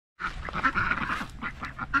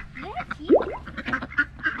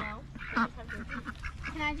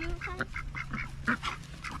I do some?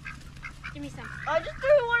 Give me some. I just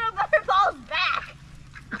threw one of our balls back.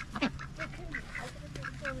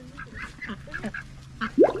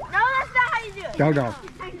 No, that's not how you do it. Dog.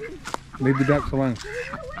 Leave the ducks alone.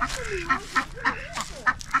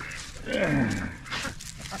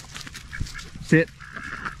 Sit.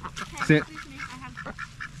 Sit.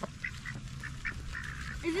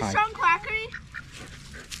 Is this Sean Quackery?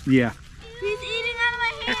 Yeah. He's eating out of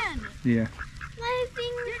my hand. Yeah. My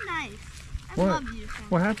fingers. You're nice. I What? love you, Sean.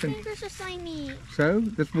 What happened? Fingers are slimy. So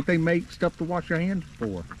that's what they make stuff to wash your hands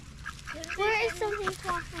for. Where is something to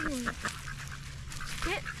wash my hands?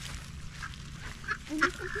 Get.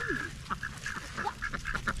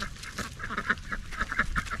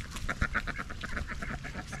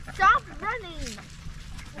 Stop running.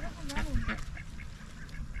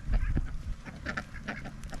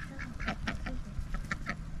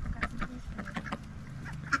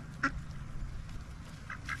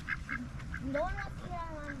 No one wants to get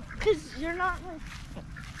on my Because you're not like.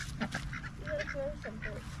 You gotta throw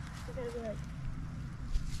something. You gotta be like.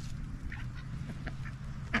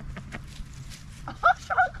 Oh,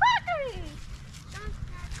 Sean Quackery!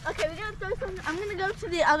 Okay, we gotta throw something. I'm gonna go to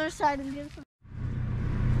the other side and get some.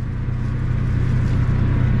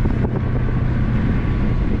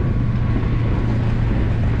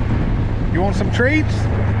 You want some treats?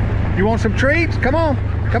 You want some treats? Come on.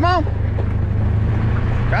 Come on.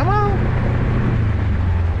 Come on.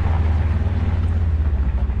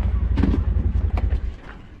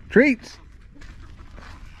 Treats.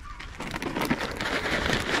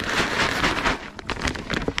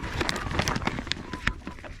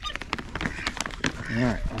 All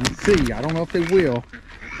right, let's see. I don't know if they will,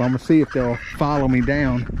 but I'm gonna see if they'll follow me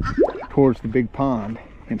down towards the big pond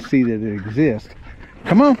and see that it exists.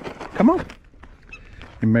 Come on, come on.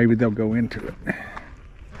 And maybe they'll go into it.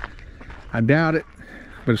 I doubt it,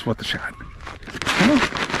 but it's worth a shot. Come on,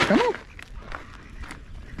 come on.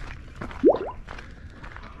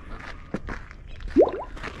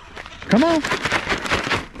 Come on.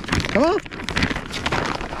 Come on.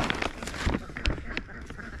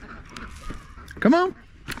 Come on.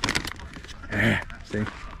 Yeah, see?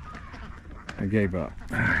 I gave up.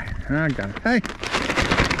 All right, I got it. Hey.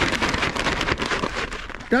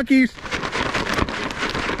 Duckies.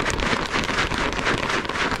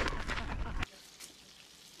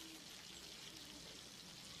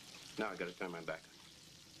 Now I gotta turn my back.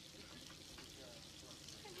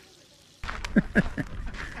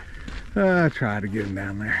 I tried to get him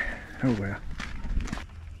down there. Oh well.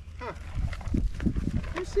 Huh.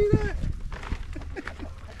 You see that?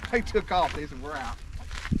 They took off. They said, we're out.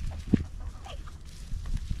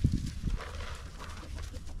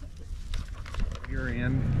 You're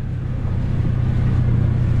in.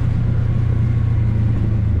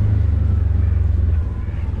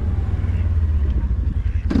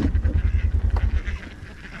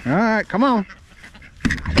 All right, come on.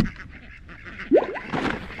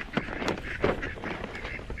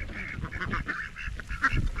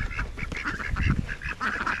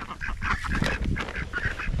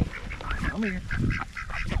 Come here.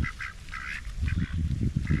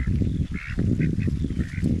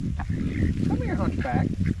 Come here, hunchback.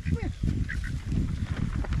 Come here.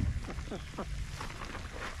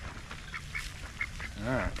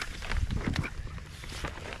 All right.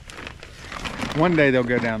 One day they'll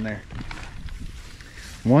go down there.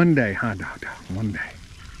 One day, huh, dog? One day.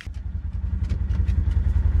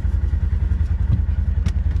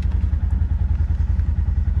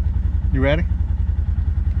 You ready?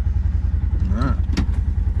 All right.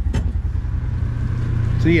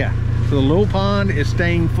 So yeah, so the little pond is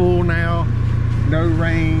staying full now. No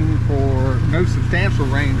rain for, no substantial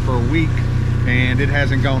rain for a week, and it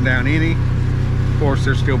hasn't gone down any. Of course,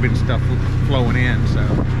 there's still been stuff flowing in, so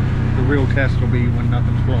the real test will be when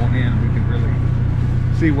nothing's flowing in. We can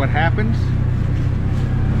really see what happens,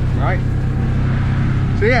 right?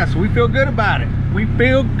 So yeah, so we feel good about it. We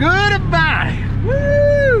feel good about it.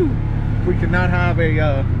 Woo! We cannot have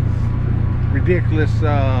a ridiculous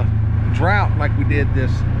drought like we did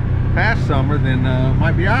this past summer, then it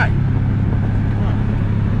might be all right.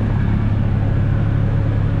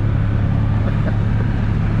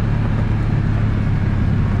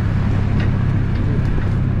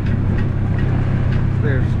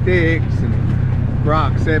 There's sticks and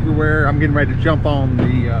rocks everywhere. I'm getting ready to jump on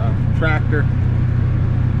the tractor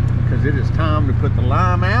because it is time to put the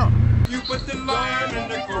lime out. You put the lime in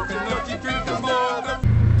the coconut, you drink the water.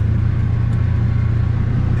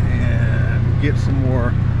 And get some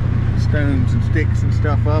more stones and sticks and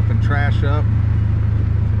stuff up and trash up.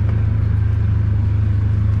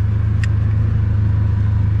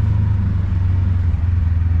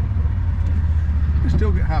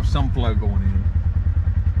 some flow going in.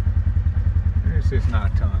 It's just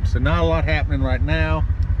not a ton. So not a lot happening right now.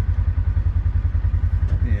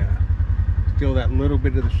 Yeah. Still that little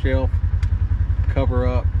bit of the shelf cover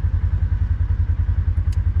up.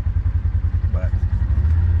 But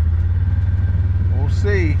we'll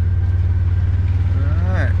see.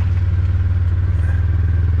 Alright.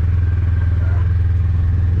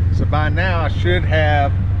 So by now I should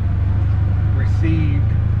have received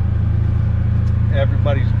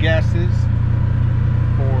everybody's guesses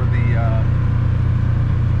for the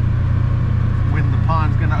when the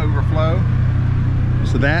pond's going to overflow.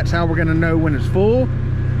 So that's how we're going to know when it's full,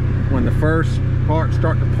 when the first parts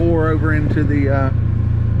start to pour over into the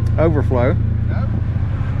overflow.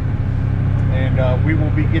 And we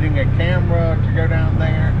will be getting a camera to go down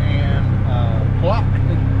there and clock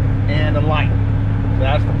and a light. So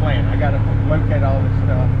that's the plan. I got to locate all this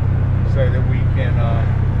stuff so that we can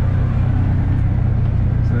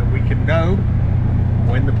know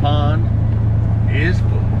when the pond is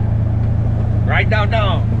full. Right now,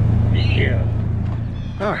 dog. Yeah.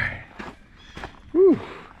 All right. Whew.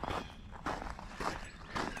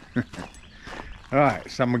 All right.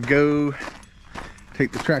 So I'm gonna go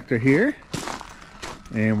take the tractor here,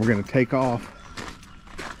 and we're gonna take off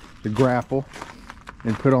the grapple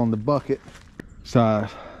and put on the bucket. So I,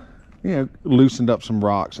 loosened up some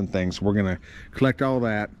rocks and things. So we're gonna collect all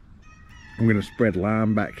that. I'm gonna spread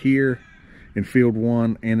lime back here in field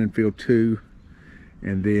 1 and in field 2.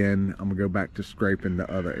 And then I'm gonna go back to scraping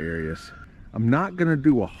the other areas. I'm not gonna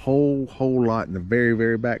do a whole lot in the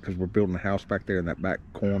very back because we're building a house back there in that back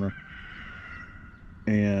corner.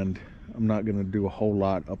 And I'm not gonna do a whole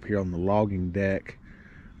lot up here on the logging deck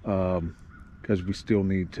because we still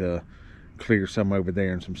need to clear some over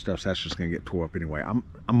there and some stuff. So that's just gonna get tore up anyway.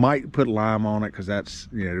 I might put lime on it because that's,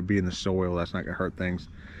 to be in the soil, that's not gonna hurt things.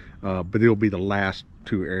 But it'll be the last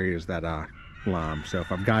 2 areas that I lime. So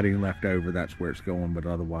if I've got any left over, that's where it's going. But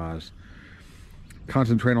otherwise,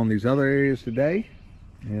 concentrate on these other areas today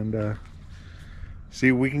and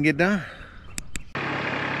see what we can get done.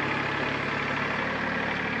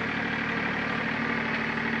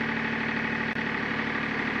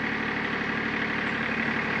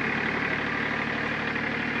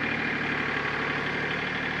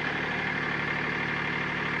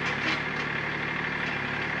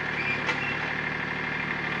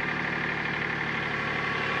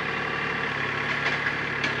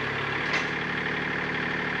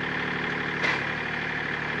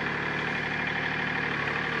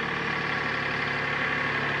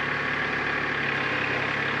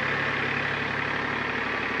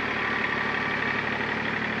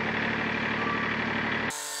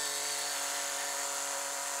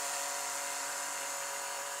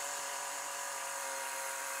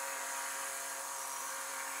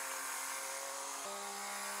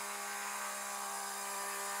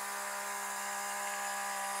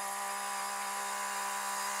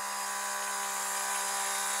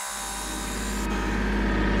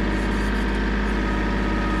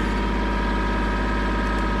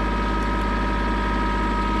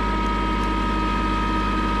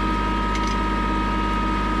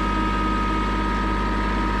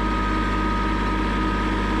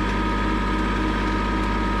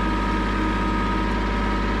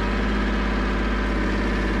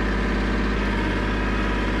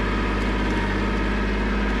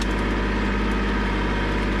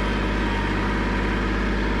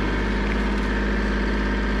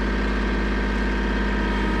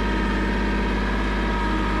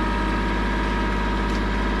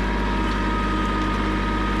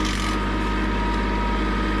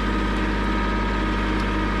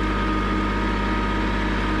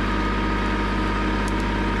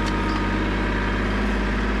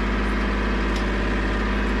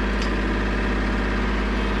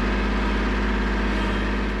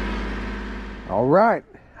 All right,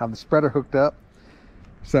 have the spreader hooked up.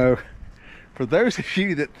 So for those of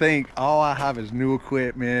you that think all I have is new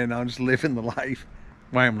equipment, I'm just living the life,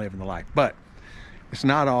 well, I'm living the life, but it's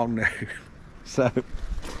not all new. So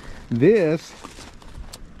this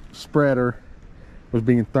spreader was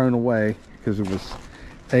being thrown away because it was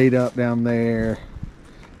ate up down there,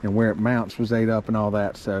 and where it mounts was ate up and all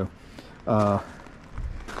that. So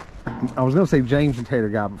I was gonna say James and Tater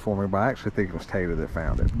got it for me, but I actually think it was Tater that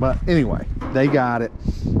found it. But anyway, they got it,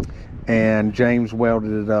 and James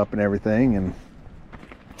welded it up and everything, and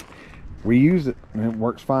we use it, and it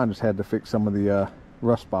works fine. Just had to fix some of the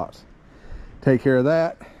rust spots, take care of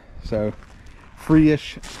that. So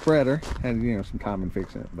free-ish spreader, had some time in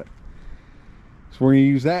fixing it, but so we're gonna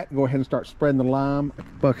use that. Go ahead and start spreading the lime.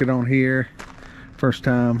 Bucket on here, first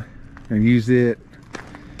time, and use it.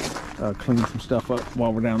 clean some stuff up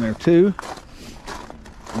while we're down there too.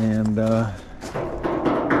 And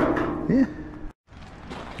yeah.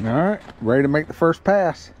 All right, ready to make the first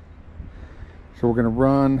pass. So we're gonna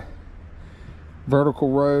run vertical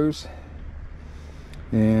rows,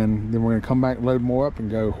 and then we're gonna come back, load more up, and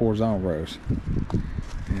go horizontal rows,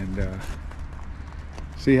 and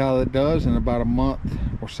see how that does. In about a month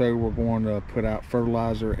or so, we're going to put out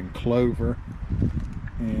fertilizer and clover,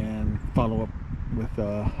 and follow up with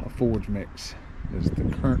a forage mix is the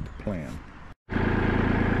current plan.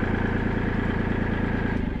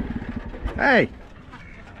 Hey,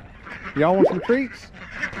 y'all want some treats?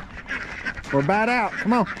 We're about out.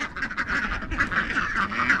 Come on.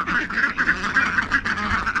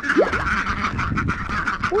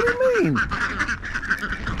 What do you mean?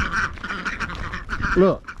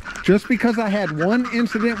 Look, just because I had one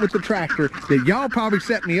incident with the tractor that y'all probably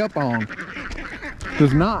set me up on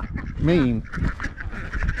does not mean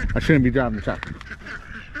I shouldn't be driving the tractor.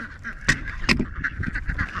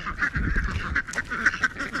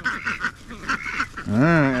 All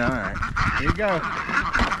right. Here you go.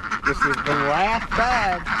 This is the last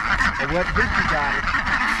bag of what Vicky got it.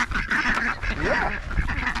 Yeah.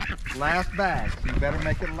 Last bag. So you better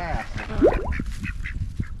make it last.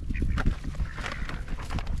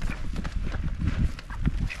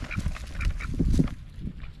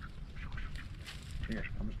 Here,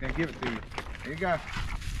 I'm just gonna give it to you. Here you go.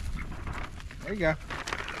 There you go.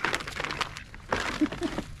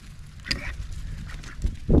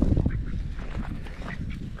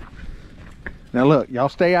 Now look, y'all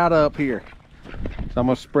stay out up here. So I'm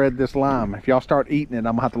gonna spread this lime. If y'all start eating it,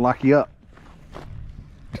 I'm gonna have to lock you up.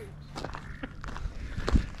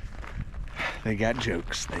 They got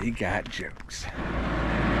jokes. They got jokes.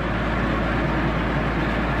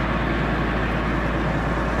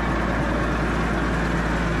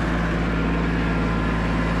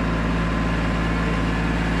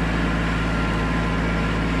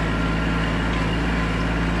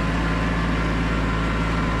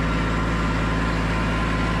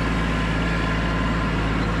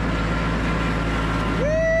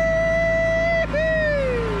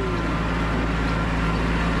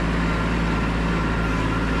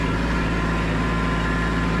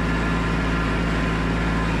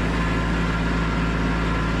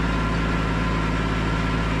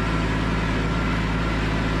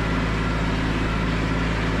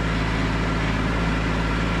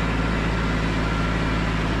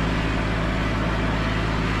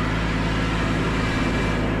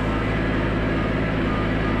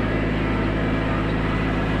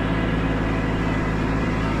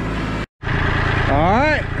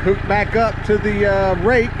 Hook back up to the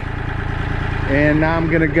rake, and now I'm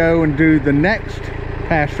gonna go and do the next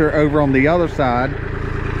pasture over on the other side,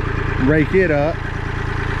 rake it up,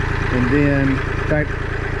 and then in fact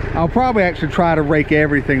I'll probably actually try to rake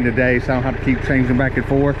everything today so I don't have to keep changing back and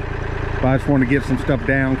forth. But I just want to get some stuff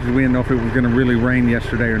down because we didn't know if it was going to really rain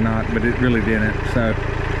yesterday or not, but it really didn't. So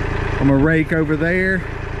I'm gonna rake over there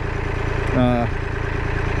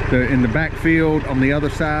in the backfield on the other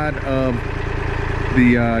side of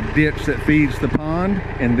the ditch that feeds the pond,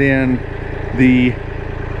 and then the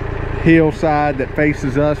hillside that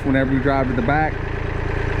faces us whenever we drive to the back.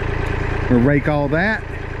 We'll rake all that,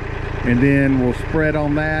 and then we'll spread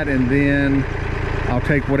on that, and then I'll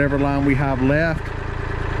take whatever line we have left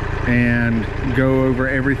and go over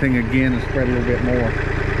everything again and spread a little bit more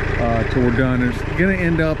till we're done. It's gonna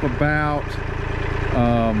end up about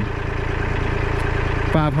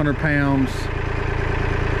 500 pounds.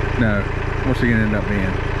 No, what's it gonna end up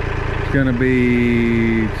being? It's gonna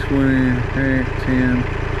be 20, 10.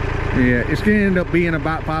 Yeah, it's gonna end up being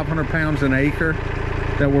about 500 pounds an acre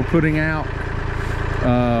that we're putting out.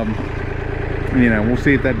 You know, we'll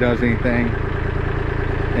see if that does anything.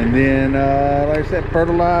 And then, like I said,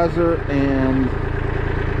 fertilizer and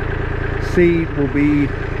seed will be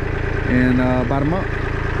in about a month.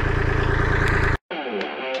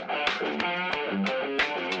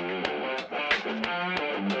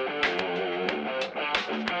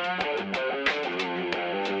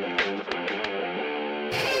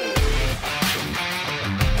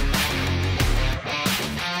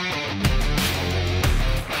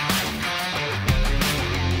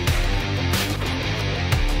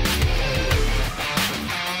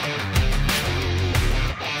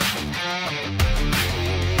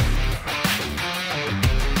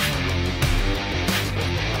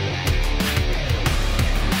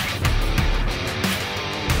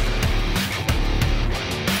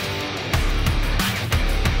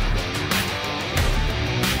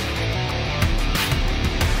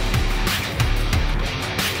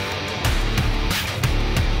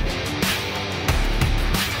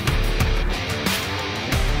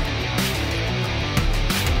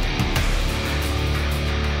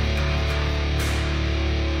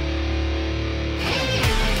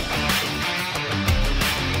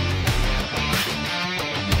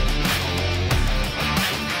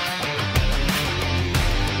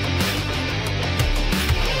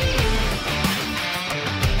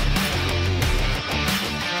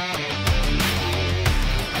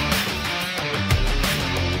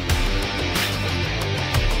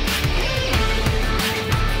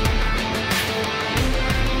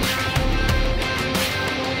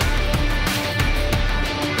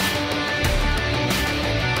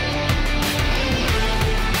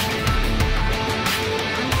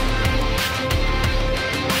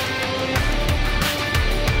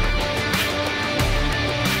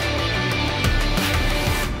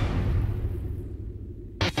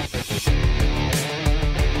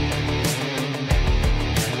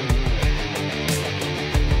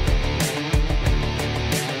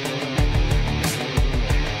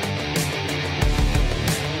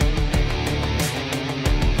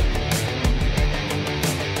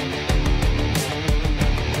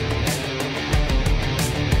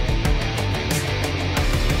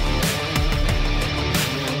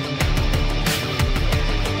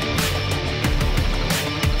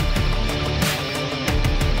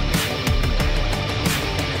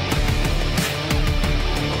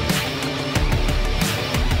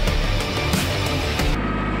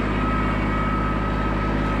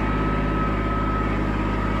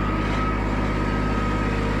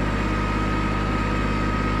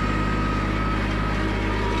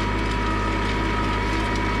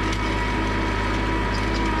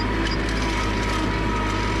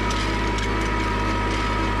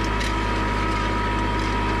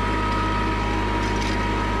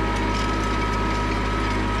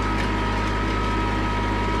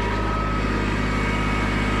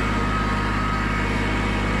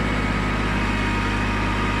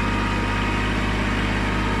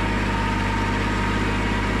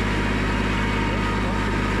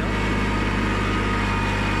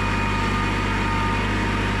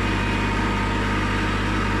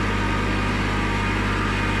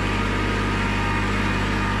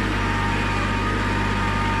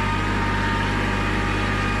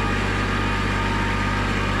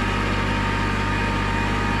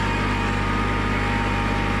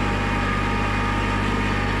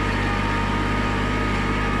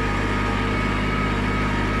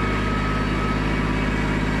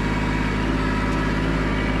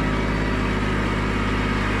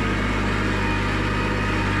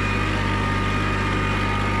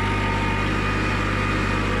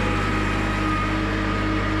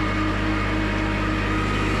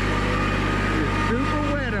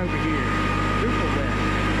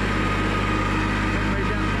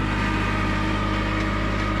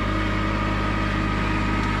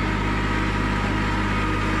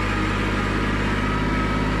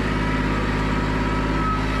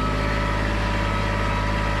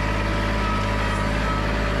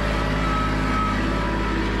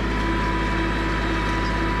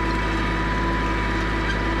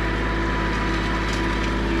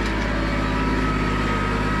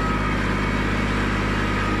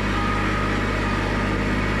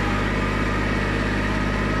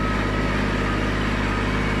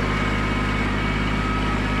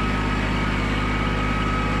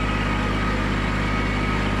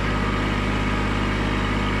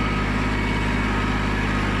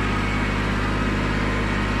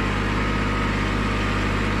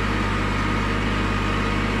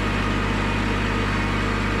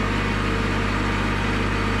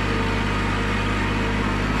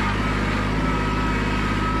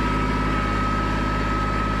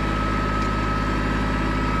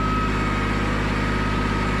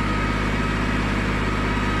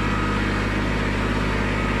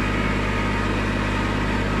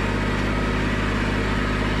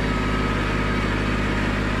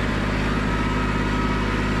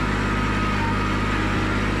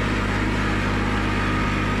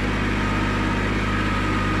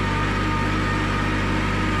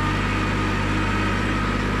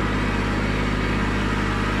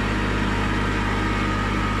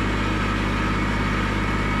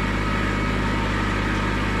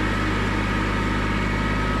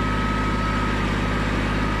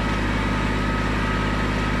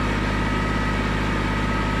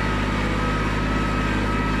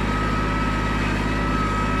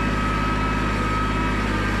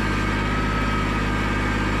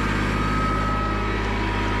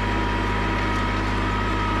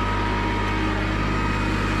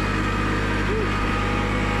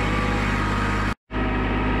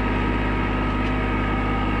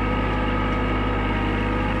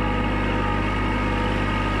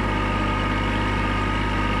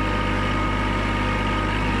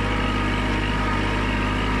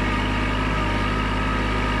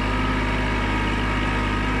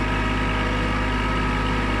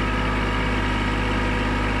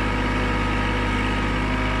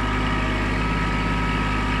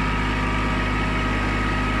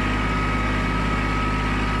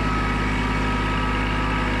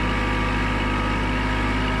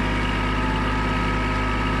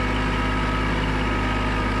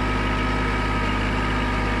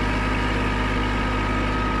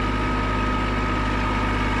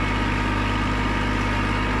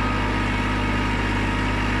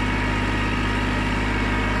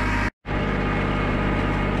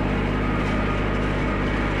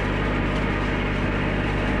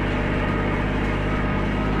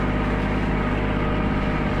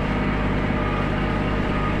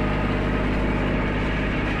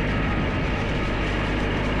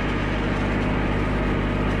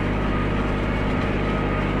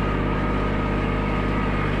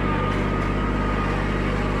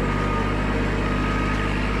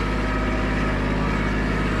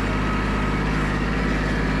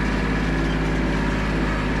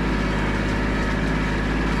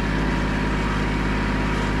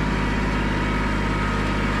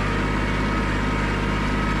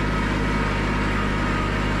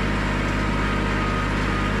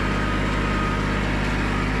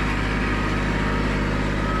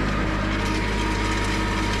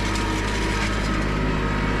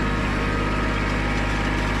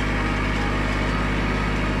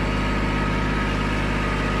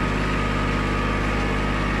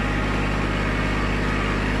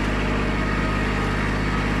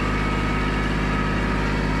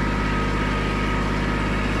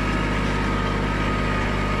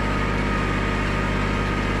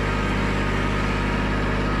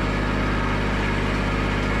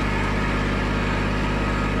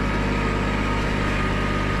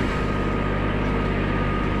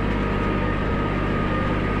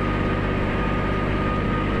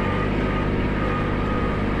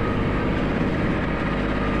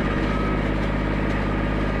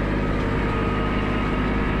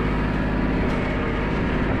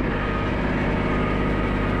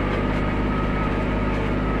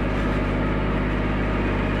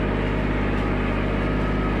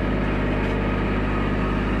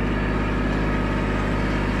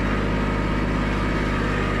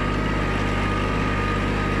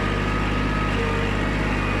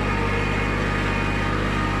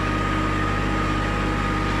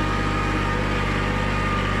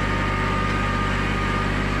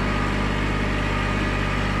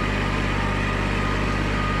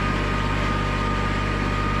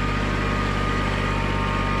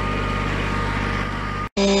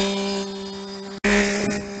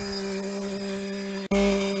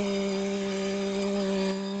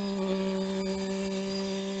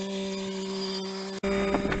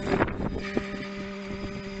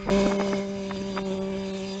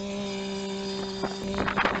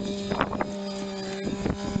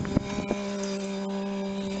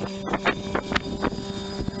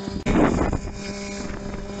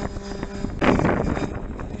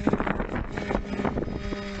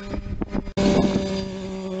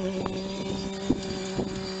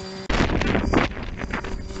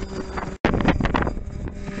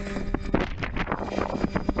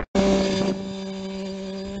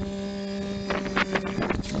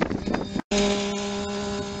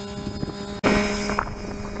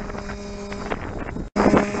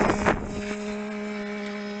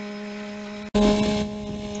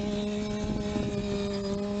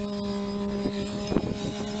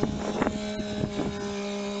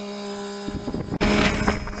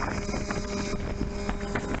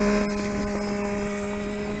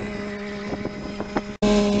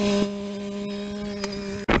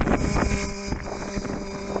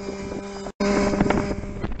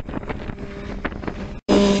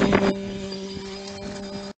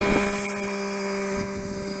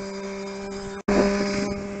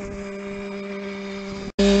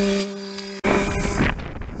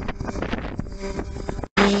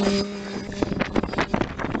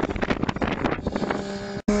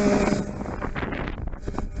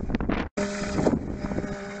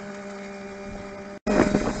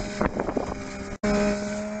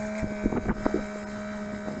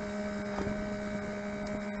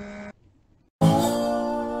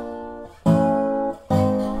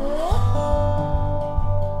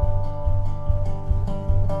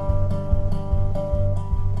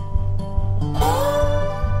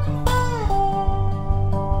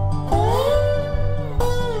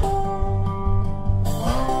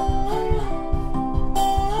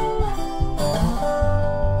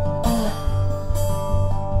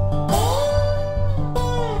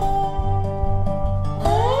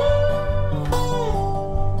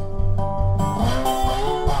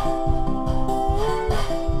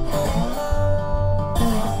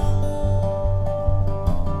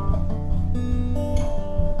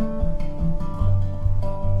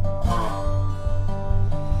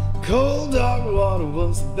 Cold dark water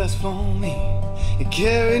was the best for me. It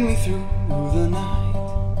carried me through the night.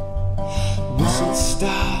 Whistle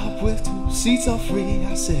stop with 2 seats all free.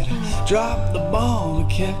 I said I dropped the ball and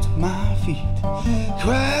kept my feet.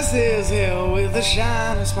 Grass is here with a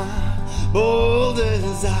shiny smile, bold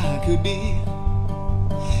as I could be.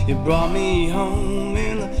 It brought me home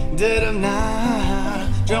in the dead of night.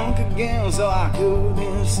 Drunk again so I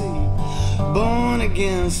couldn't see. Born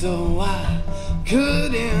again so I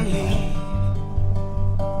couldn't leave.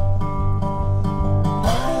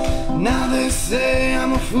 Now they say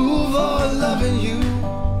I'm a fool for loving you.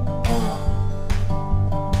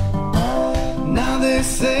 Now they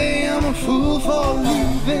say I'm a fool for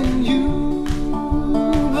leaving you.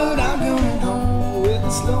 But I'm coming home with the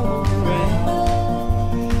slow-moving rain,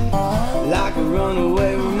 like a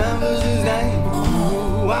runaway remembers his name.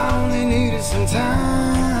 Ooh, I only needed some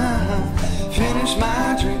time. Finish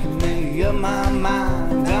my drink and make up my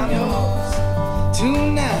mind. I'm yours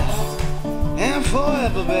tonight and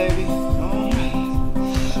forever, baby. Alright.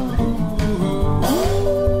 Ooh,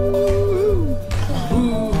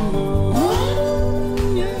 ooh,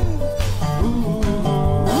 ooh, yeah. Ooh,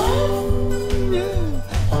 yeah.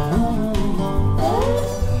 Ooh.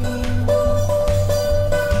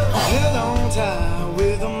 Held on tight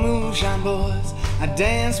with the moonshine boys. I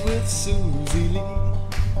danced with Susie Lee.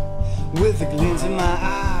 With a glint in my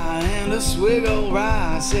eye and a swig of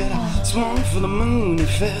rye, I said I swung for the moon and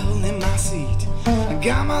fell in my seat. I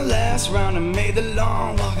got my last round and made the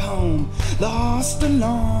long walk home, lost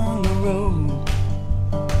along the road.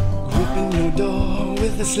 Gripping your door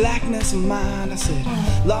with the slackness of mind, I said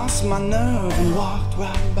I lost my nerve and walked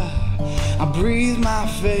right by. I breathed my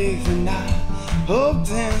faith and I hoped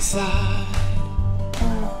inside.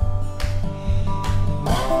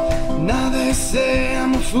 Now they say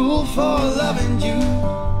I'm a fool for loving you.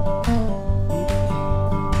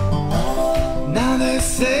 Now they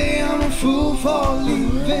say I'm a fool for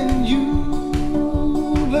leaving you.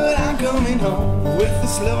 But I'm coming home with the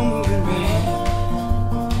slow-moving rain,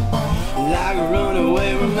 like a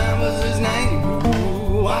runaway remembers his name.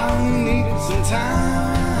 Ooh, I only needed some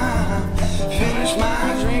time. Finish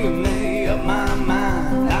my drink and make up my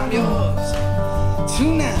mind. I'm yours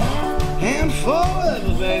tonight and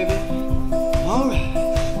forever, baby. Alright.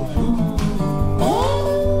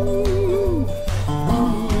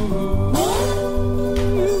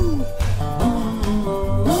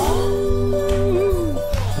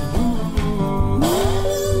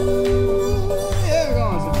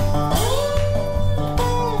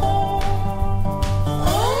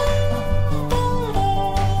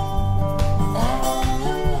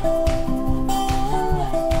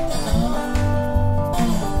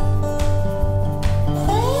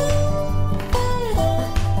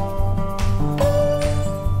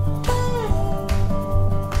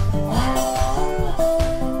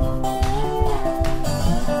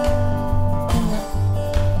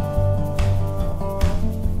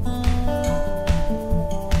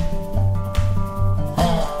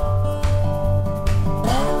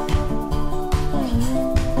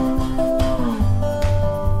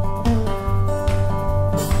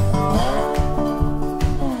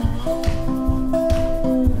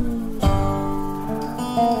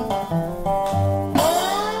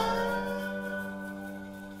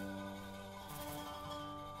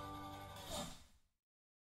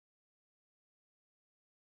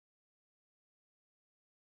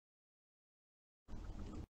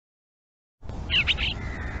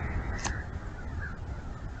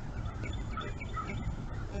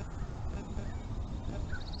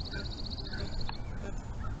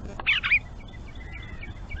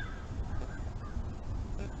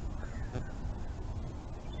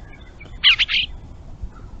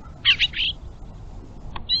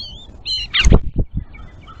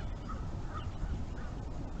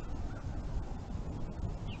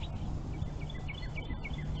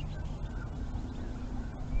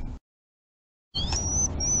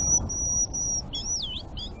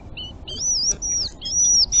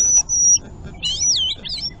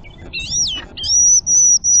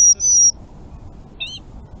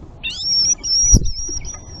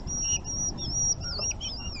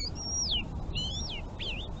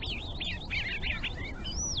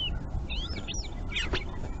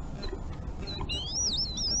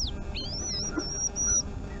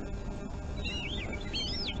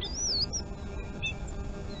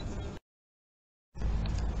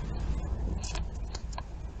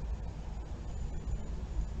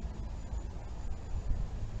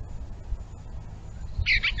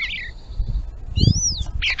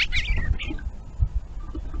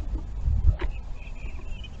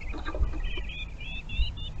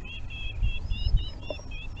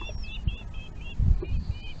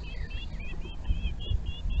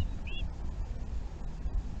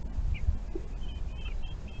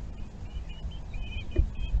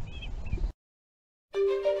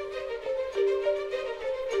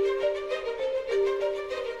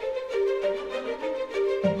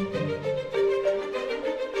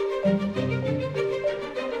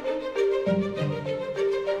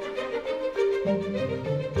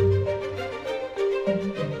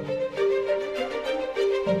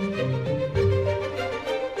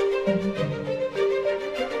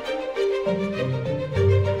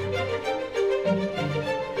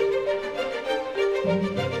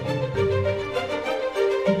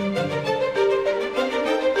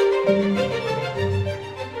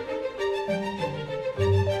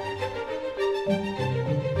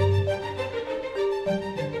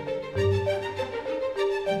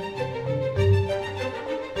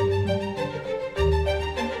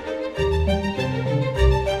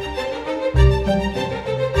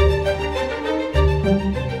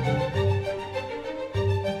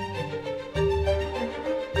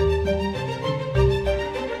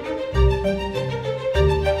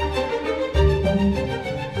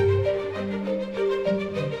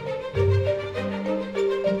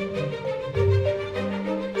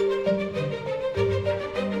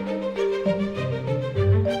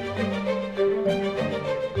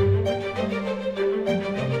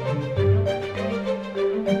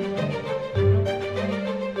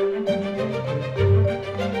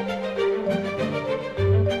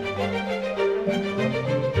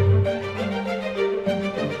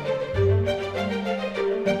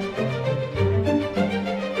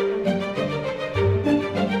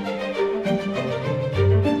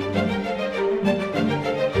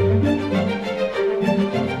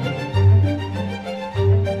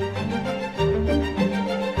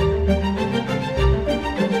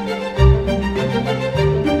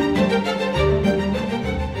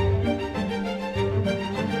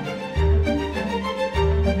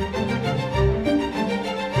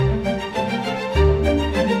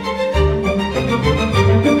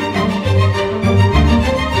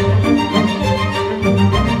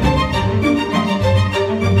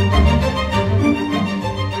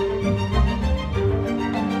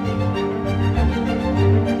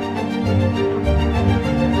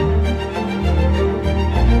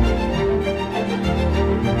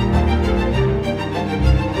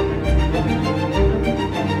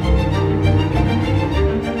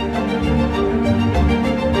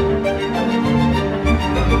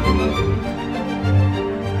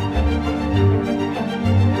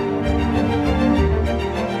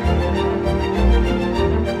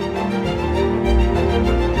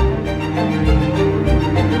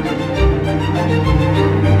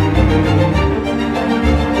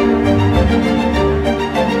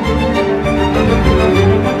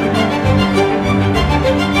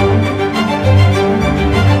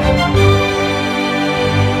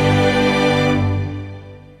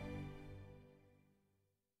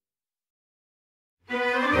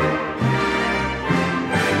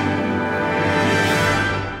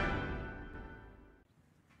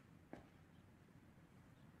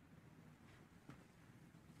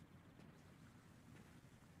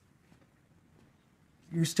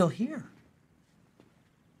 You're still here.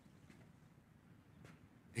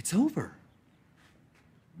 It's over.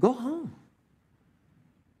 Go home.